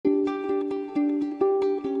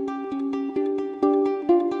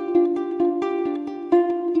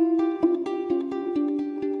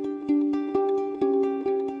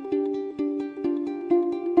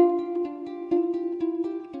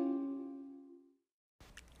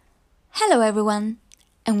Hello everyone,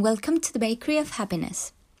 and welcome to the Bakery of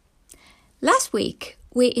Happiness. Last week,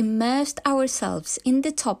 we immersed ourselves in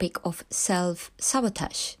the topic of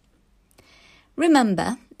self-sabotage.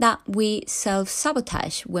 Remember that we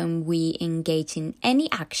self-sabotage when we engage in any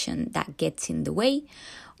action that gets in the way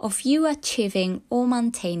of you achieving or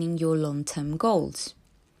maintaining your long-term goals.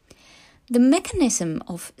 The mechanism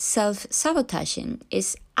of self-sabotaging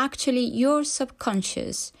is actually your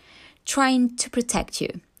subconscious trying to protect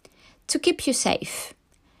you, to keep you safe,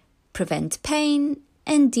 prevent pain,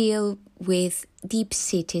 and deal with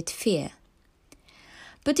deep-seated fear.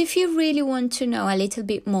 But if you really want to know a little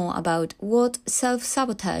bit more about what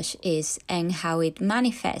self-sabotage is and how it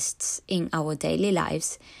manifests in our daily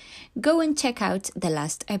lives, go and check out the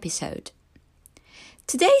last episode.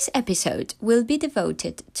 Today's episode will be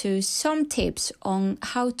devoted to some tips on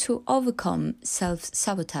how to overcome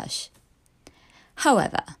self-sabotage.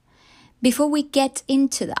 However, before we get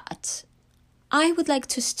into that, I would like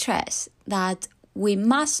to stress that we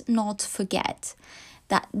must not forget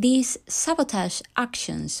that these sabotage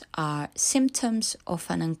actions are symptoms of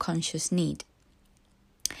an unconscious need.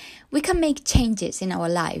 We can make changes in our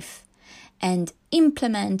life and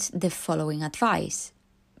implement the following advice,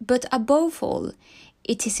 but above all,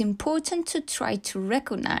 it is important to try to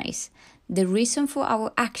recognize the reason for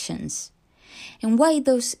our actions and why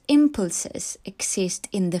those impulses exist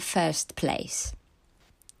in the first place.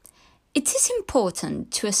 It is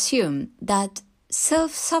important to assume that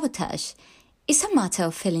self-sabotage is a matter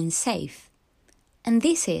of feeling safe, and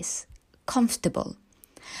this is comfortable,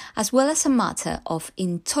 as well as a matter of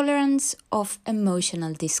intolerance of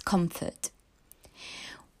emotional discomfort.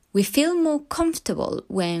 We feel more comfortable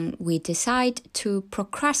when we decide to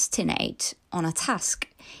procrastinate on a task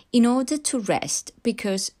in order to rest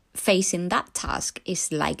because facing that task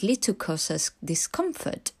is likely to cause us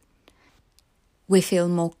discomfort. We feel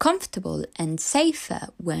more comfortable and safer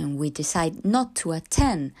when we decide not to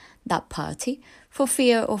attend that party for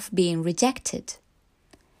fear of being rejected.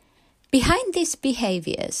 Behind these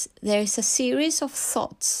behaviors, there is a series of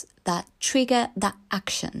thoughts that trigger that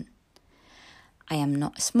action. I am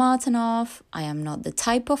not smart enough, I am not the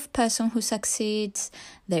type of person who succeeds,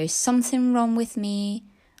 there is something wrong with me,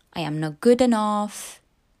 I am not good enough.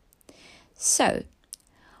 So,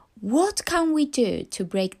 what can we do to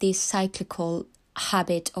break this cyclical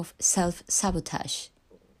habit of self-sabotage?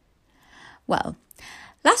 Well,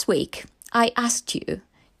 last week I asked you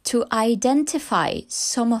to identify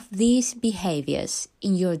some of these behaviors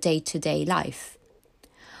in your day-to-day life.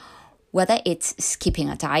 Whether it's skipping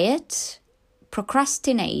a diet,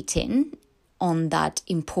 procrastinating on that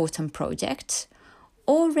important project,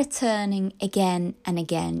 or returning again and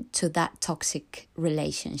again to that toxic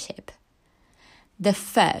relationship. The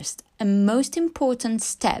first and most important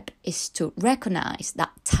step is to recognize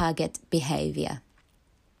that target behavior.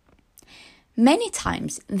 Many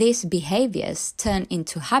times, these behaviors turn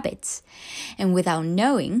into habits, and without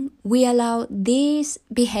knowing, we allow these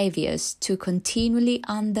behaviors to continually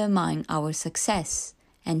undermine our success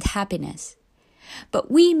and happiness.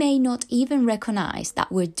 But we may not even recognize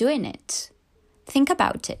that we're doing it. Think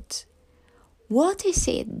about it. What is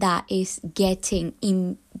it that is getting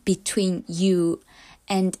in between you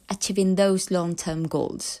and achieving those long-term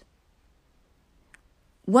goals?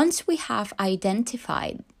 Once we have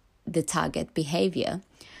identified the target behavior,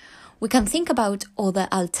 we can think about other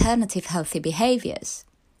alternative healthy behaviors.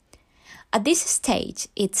 At this stage,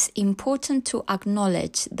 it's important to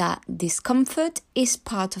acknowledge that discomfort is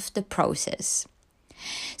part of the process.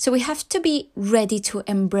 So we have to be ready to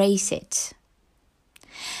embrace it.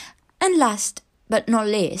 And last but not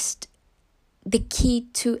least, the key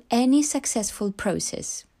to any successful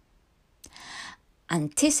process: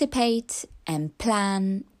 anticipate and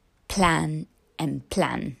plan, plan and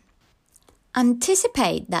plan.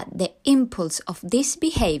 Anticipate that the impulse of this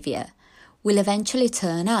behavior will eventually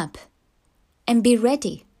turn up, and be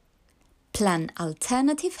ready. Plan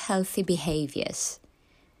alternative healthy behaviors.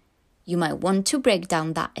 You might want to break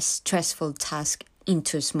down that stressful task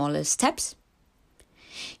into smaller steps.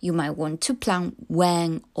 You might want to plan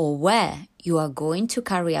when or where you are going to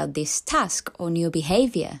carry out this task or new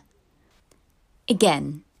behavior.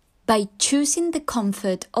 Again, by choosing the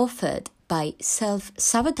comfort offered by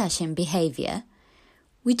self-sabotaging behavior,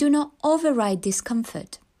 we do not override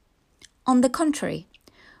discomfort. On the contrary,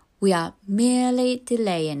 we are merely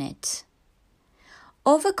delaying it.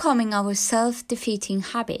 Overcoming our self-defeating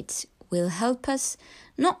habits will help us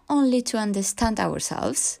not only to understand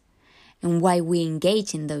ourselves and why we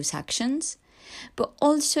engage in those actions, but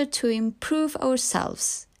also to improve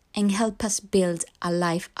ourselves and help us build a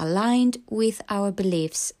life aligned with our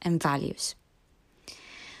beliefs and values.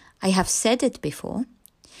 I have said it before.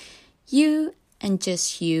 You and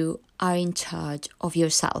just you are in charge of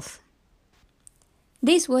yourself.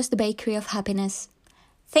 This was the Bakery of Happiness.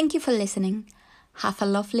 Thank you for listening. Have a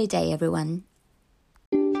lovely day, everyone.